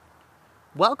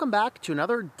Welcome back to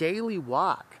another Daily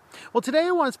Walk. Well, today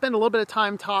I want to spend a little bit of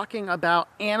time talking about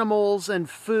animals and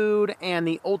food and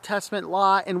the Old Testament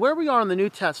law and where we are in the New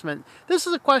Testament. This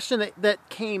is a question that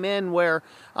came in where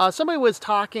somebody was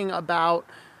talking about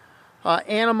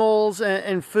animals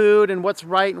and food and what's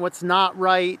right and what's not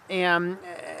right. And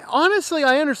honestly,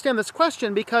 I understand this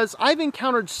question because I've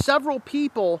encountered several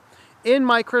people in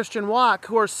my Christian walk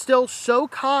who are still so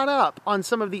caught up on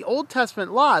some of the Old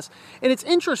Testament laws. And it's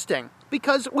interesting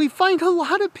because we find a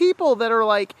lot of people that are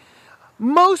like,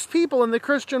 most people in the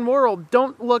Christian world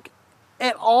don't look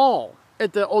at all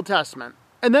at the Old Testament.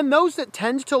 And then those that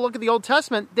tend to look at the Old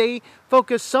Testament, they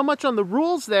focus so much on the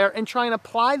rules there and try and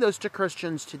apply those to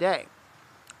Christians today.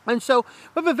 And so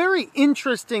we have a very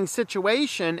interesting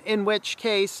situation in which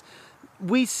case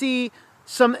we see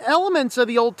some elements of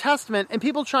the Old Testament and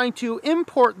people trying to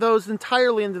import those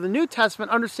entirely into the New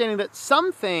Testament, understanding that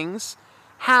some things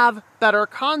have better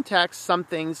context, some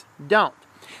things don't.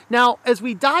 Now, as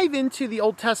we dive into the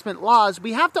Old Testament laws,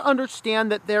 we have to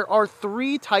understand that there are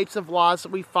three types of laws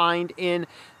that we find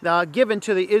given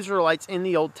to the Israelites in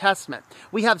the Old Testament.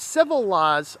 We have civil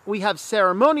laws, we have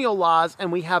ceremonial laws,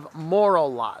 and we have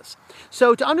moral laws.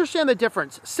 So to understand the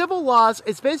difference, civil laws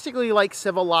is basically like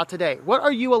civil law today. What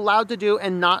are you allowed to do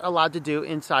and not allowed to do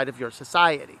inside of your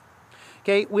society?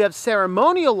 Okay, we have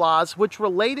ceremonial laws, which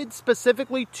related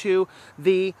specifically to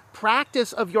the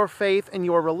practice of your faith and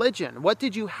your religion. What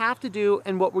did you have to do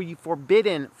and what were you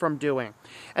forbidden from doing?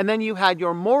 And then you had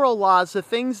your moral laws, the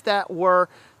things that were,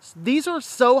 these are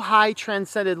so high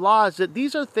transcended laws that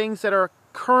these are things that are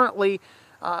currently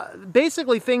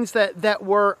basically things that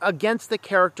were against the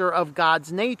character of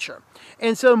God's nature.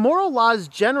 And so moral laws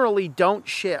generally don't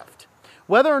shift.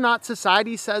 Whether or not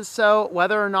society says so,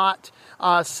 whether or not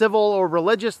civil or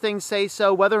religious things say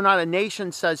so, whether or not a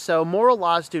nation says so, moral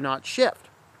laws do not shift.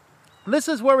 This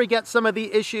is where we get some of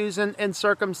the issues and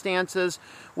circumstances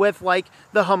with like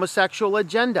the homosexual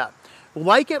agenda.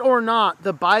 Like it or not,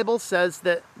 the Bible says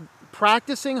that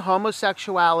practicing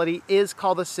homosexuality is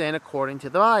called a sin according to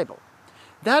the Bible.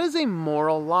 That is a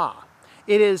moral law.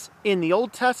 It is in the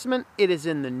Old Testament, it is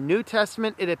in the New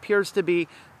Testament, it appears to be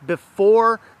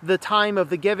before the time of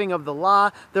the giving of the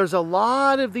law. There's a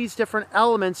lot of these different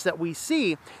elements that we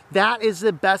see. That is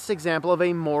the best example of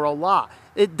a moral law.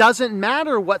 It doesn't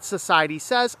matter what society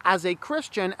says. As a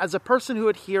Christian, as a person who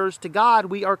adheres to God,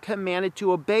 we are commanded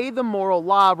to obey the moral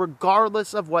law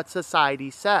regardless of what society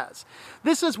says.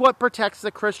 This is what protects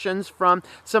the Christians from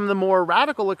some of the more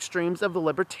radical extremes of the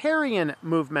libertarian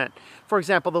movement. For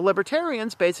example, the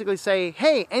libertarians basically say,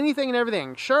 hey, anything and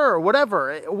everything, sure,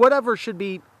 whatever should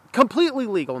be completely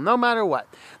legal, no matter what.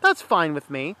 That's fine with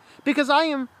me, because I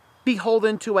am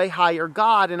beholden to a higher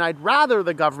God, and I'd rather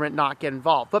the government not get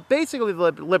involved. But basically,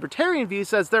 the libertarian view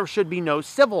says there should be no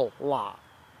civil law.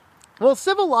 Well,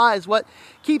 civil law is what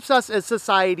keeps us as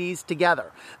societies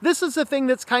together. This is the thing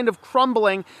that's kind of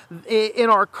crumbling in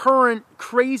our current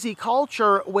crazy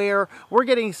culture where we're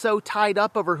getting so tied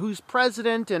up over who's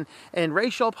president and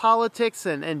racial politics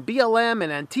and BLM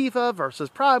and Antifa versus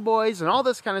Proud Boys and all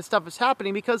this kind of stuff is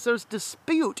happening because there's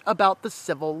dispute about the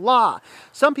civil law.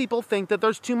 Some people think that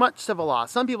there's too much civil law.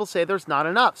 Some people say there's not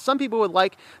enough. Some people would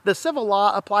like the civil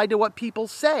law applied to what people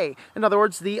say. In other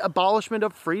words, the abolishment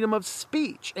of freedom of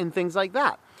speech and things like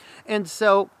that. And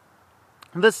so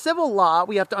the civil law,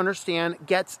 we have to understand,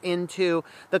 gets into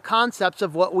the concepts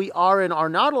of what we are and are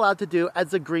not allowed to do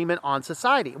as agreement on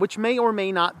society, which may or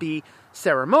may not be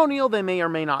ceremonial, they may or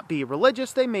may not be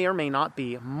religious, they may or may not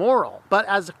be moral. But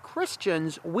as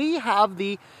Christians, we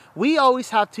always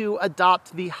have to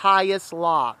adopt the highest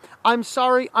law. I'm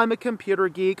sorry, I'm a computer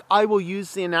geek. I will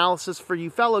use the analysis for you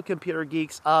fellow computer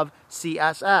geeks of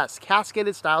CSS,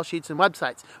 cascaded style sheets and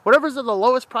websites. Whatever's at the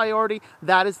lowest priority,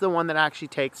 that is the one that actually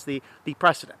takes the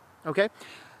precedent. Okay?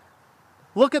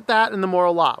 Look at that in the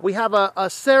moral law. We have a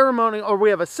ceremonial, or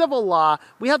we have a civil law.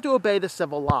 We have to obey the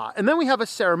civil law. And then we have a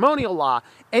ceremonial law.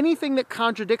 Anything that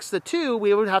contradicts the two,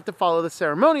 we would have to follow the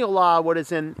ceremonial law, what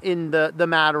is in the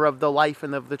matter of the life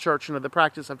and of the church and of the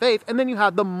practice of faith. And then you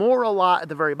have the moral law at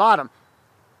the very bottom.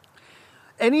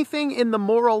 Anything in the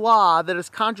moral law that is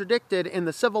contradicted in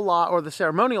the civil law or the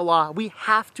ceremonial law, we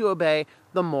have to obey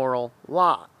the moral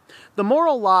law. The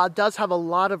moral law does have a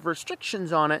lot of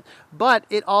restrictions on it, but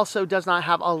it also does not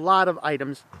have a lot of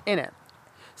items in it.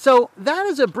 So that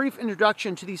is a brief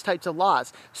introduction to these types of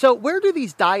laws. So where do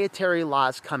these dietary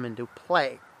laws come into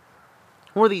play?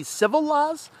 Were these civil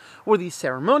laws? Were these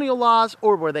ceremonial laws?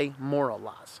 Or were they moral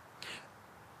laws?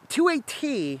 To a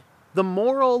T, the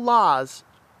moral laws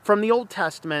from the Old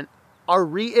Testament are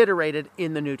reiterated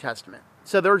in the New Testament.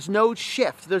 So there's no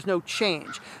shift, there's no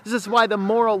change. This is why the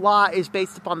moral law is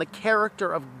based upon the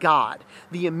character of God,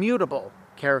 the immutable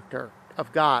character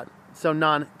of God, so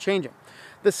non-changing.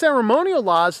 The ceremonial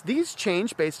laws, these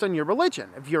change based on your religion.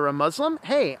 If you're a Muslim,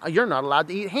 hey, you're not allowed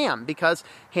to eat ham because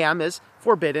ham is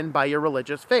forbidden by your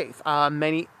religious faith.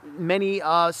 Many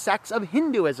sects of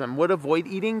Hinduism would avoid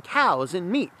eating cows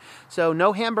and meat. So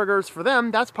no hamburgers for them.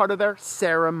 That's part of their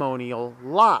ceremonial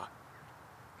law.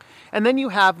 And then you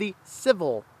have the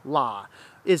civil law.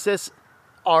 Is this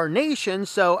our nation?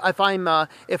 So if I'm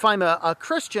a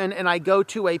Christian and I go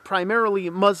to a primarily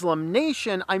Muslim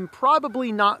nation, I'm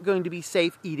probably not going to be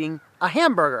safe eating a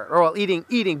hamburger, or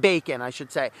eating bacon, I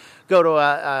should say. Go to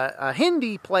a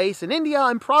Hindi place in India,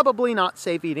 I'm probably not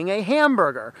safe eating a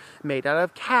hamburger made out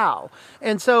of cow.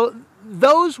 And so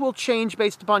those will change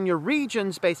based upon your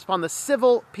regions, based upon the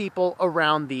civil people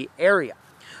around the area.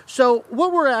 So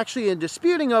what we're actually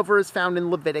disputing over is found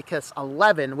in Leviticus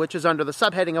 11, which is under the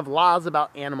subheading of laws about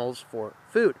animals for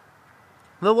food.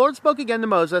 The Lord spoke again to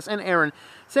Moses and Aaron,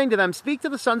 saying to them, "Speak to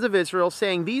the sons of Israel,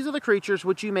 saying, These are the creatures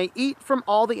which you may eat from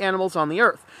all the animals on the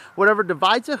earth. Whatever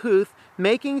divides a hoof,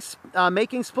 making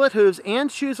split hooves, and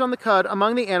chews on the cud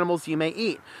among the animals you may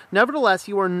eat. Nevertheless,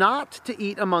 you are not to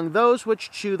eat among those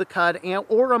which chew the cud,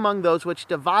 or among those which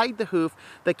divide the hoof,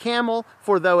 the camel,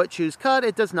 for though it chews cud,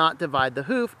 it does not divide the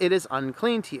hoof, it is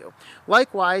unclean to you.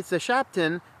 Likewise, the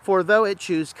shapton, for though it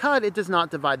chews cud, it does not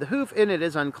divide the hoof, and it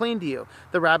is unclean to you.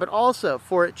 The rabbit also,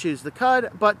 for it chews the cud,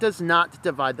 but does not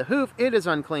divide the hoof, it is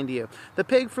unclean to you. The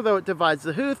pig, for though it divides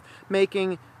the hoof,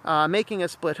 making a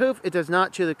split hoof, it does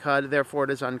not chew the cud, therefore it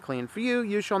is unclean for you.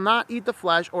 You shall not eat the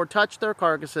flesh or touch their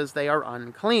carcasses, they are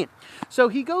unclean." So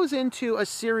he goes into a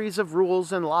series of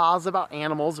rules and laws about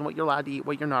animals and what you're allowed to eat,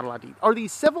 what you're not allowed to eat. Are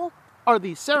these civil, are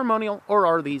these ceremonial, or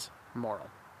are these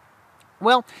moral?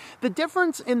 Well, the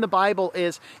difference in the Bible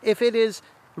is if it is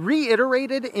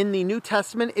reiterated in the New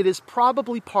Testament, it is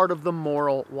probably part of the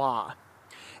moral law.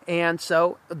 And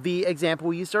so the example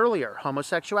we used earlier,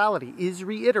 homosexuality, is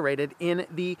reiterated in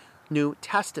the New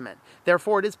Testament.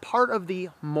 Therefore, it is part of the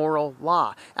moral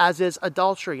law, as is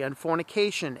adultery and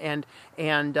fornication and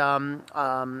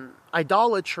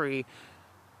idolatry,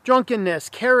 drunkenness,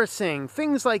 carousing,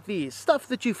 things like these, stuff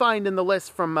that you find in the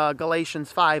list from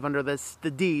Galatians 5 under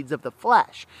the deeds of the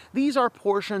flesh. These are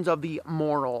portions of the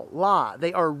moral law.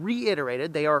 They are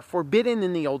reiterated. They are forbidden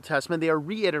in the Old Testament. They are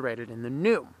reiterated in the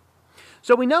New.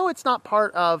 So we know it's not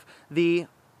part of the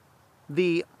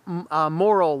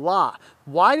moral law.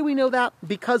 Why do we know that?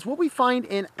 Because what we find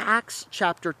in Acts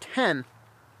chapter 10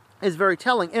 is very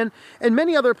telling. And in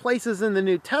many other places in the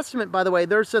New Testament, by the way,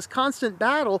 there's this constant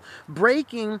battle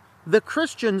breaking the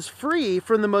Christians free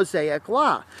from the Mosaic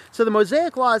Law. So the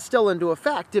Mosaic Law is still into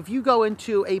effect. If you go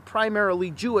into a primarily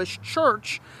Jewish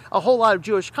church, a whole lot of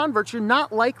Jewish converts, you're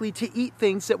not likely to eat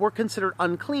things that were considered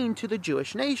unclean to the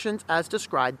Jewish nations as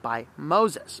described by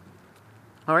Moses.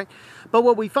 All right, but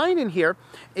what we find in here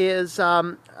is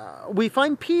we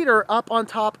find Peter up on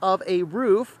top of a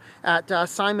roof at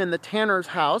Simon the tanner's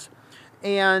house,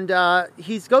 and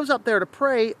he goes up there to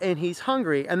pray, and he's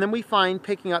hungry. And then we find,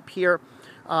 picking up here,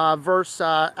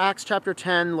 Acts chapter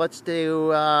 10. Let's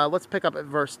pick up at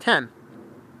verse 10.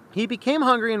 He became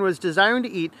hungry and was desiring to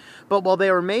eat, but while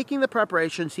they were making the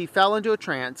preparations, he fell into a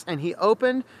trance, and he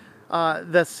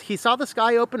saw the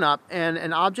sky open up, and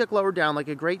an object lowered down like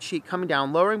a great sheet coming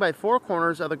down, lowering by four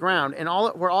corners of the ground, and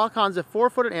all kinds of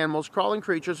four-footed animals, crawling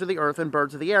creatures of the earth, and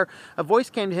birds of the air. A voice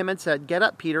came to him and said, "Get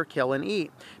up, Peter, kill and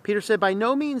eat." Peter said, "By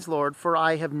no means, Lord, for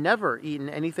I have never eaten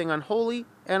anything unholy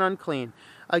and unclean."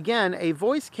 Again, a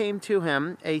voice came to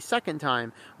him a second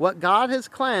time. "What God has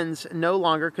cleansed, no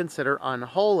longer consider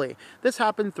unholy." This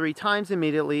happened 3 times.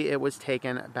 Immediately it was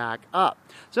taken back up.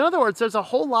 So in other words, there's a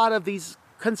whole lot of these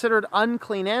considered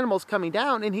unclean animals coming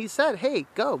down, and he said, "Hey,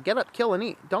 go, get up, kill and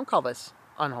eat. Don't call this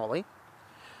unholy."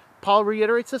 Paul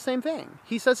reiterates the same thing.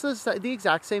 He says the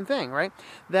exact same thing, right?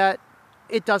 That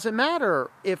it doesn't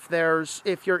matter if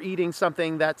you're eating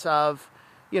something that's of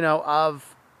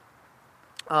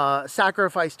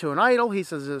sacrifice to an idol. He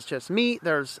says it's just meat.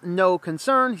 There's no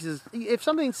concern. He says if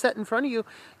something's set in front of you,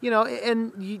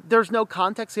 there's no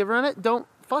context given on it, don't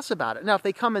fuss about it. Now, if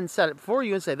they come and set it before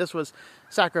you and say this was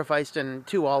sacrificed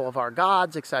to all of our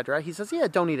gods, etc., he says, yeah,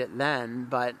 don't eat it then,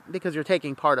 but because you're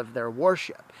taking part of their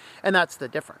worship. And that's the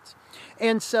difference.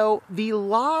 And so the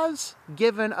laws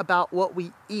given about what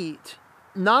we eat,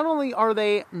 not only are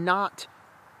they not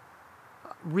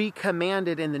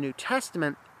recommanded in the New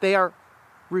Testament, they are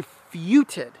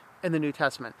refuted in the New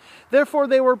Testament. Therefore,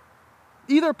 they were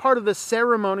either part of the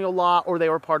ceremonial law or they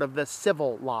were part of the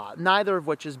civil law, neither of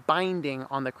which is binding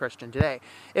on the Christian today.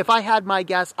 If I had my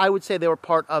guess, I would say they were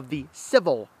part of the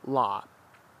civil law,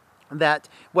 that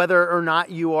whether or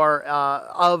not you are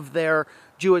of their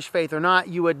Jewish faith or not,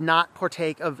 you would not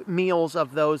partake of meals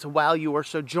of those while you were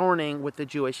sojourning with the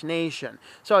Jewish nation.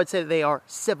 So I'd say they are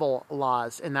civil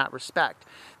laws in that respect.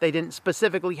 They didn't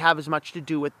specifically have as much to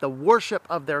do with the worship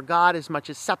of their God as much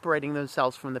as separating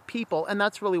themselves from the people, and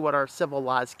that's really what our civil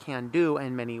laws can do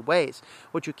in many ways,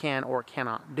 what you can or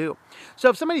cannot do. So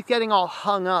if somebody's getting all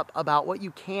hung up about what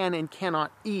you can and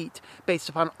cannot eat based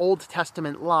upon Old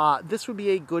Testament law, this would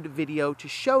be a good video to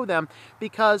show them,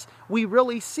 because we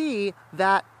really see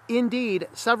that indeed,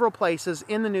 several places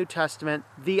in the New Testament,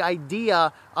 the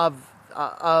idea of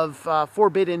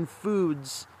forbidden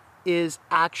foods is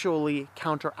actually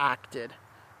counteracted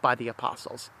by the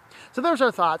apostles. So there's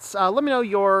our thoughts. Let me know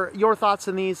your thoughts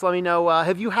on these. Let me know,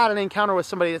 have you had an encounter with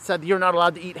somebody that said you're not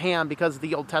allowed to eat ham because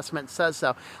the Old Testament says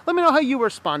so? Let me know how you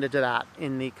responded to that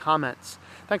in the comments.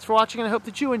 Thanks for watching, and I hope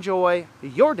that you enjoy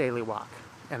your daily walk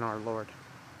in our Lord.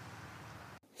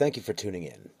 Thank you for tuning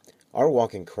in. Our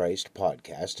Walk in Christ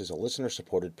podcast is a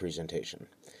listener-supported presentation.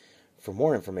 For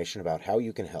more information about how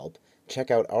you can help,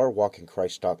 check out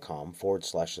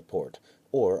ourwalkinchrist.com/support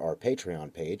or our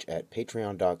Patreon page at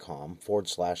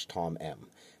patreon.com/TomM.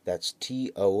 That's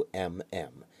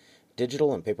TOMM.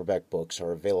 Digital and paperback books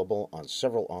are available on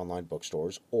several online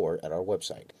bookstores or at our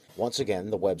website. Once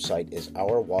again, the website is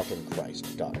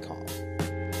ourwalkinchrist.com.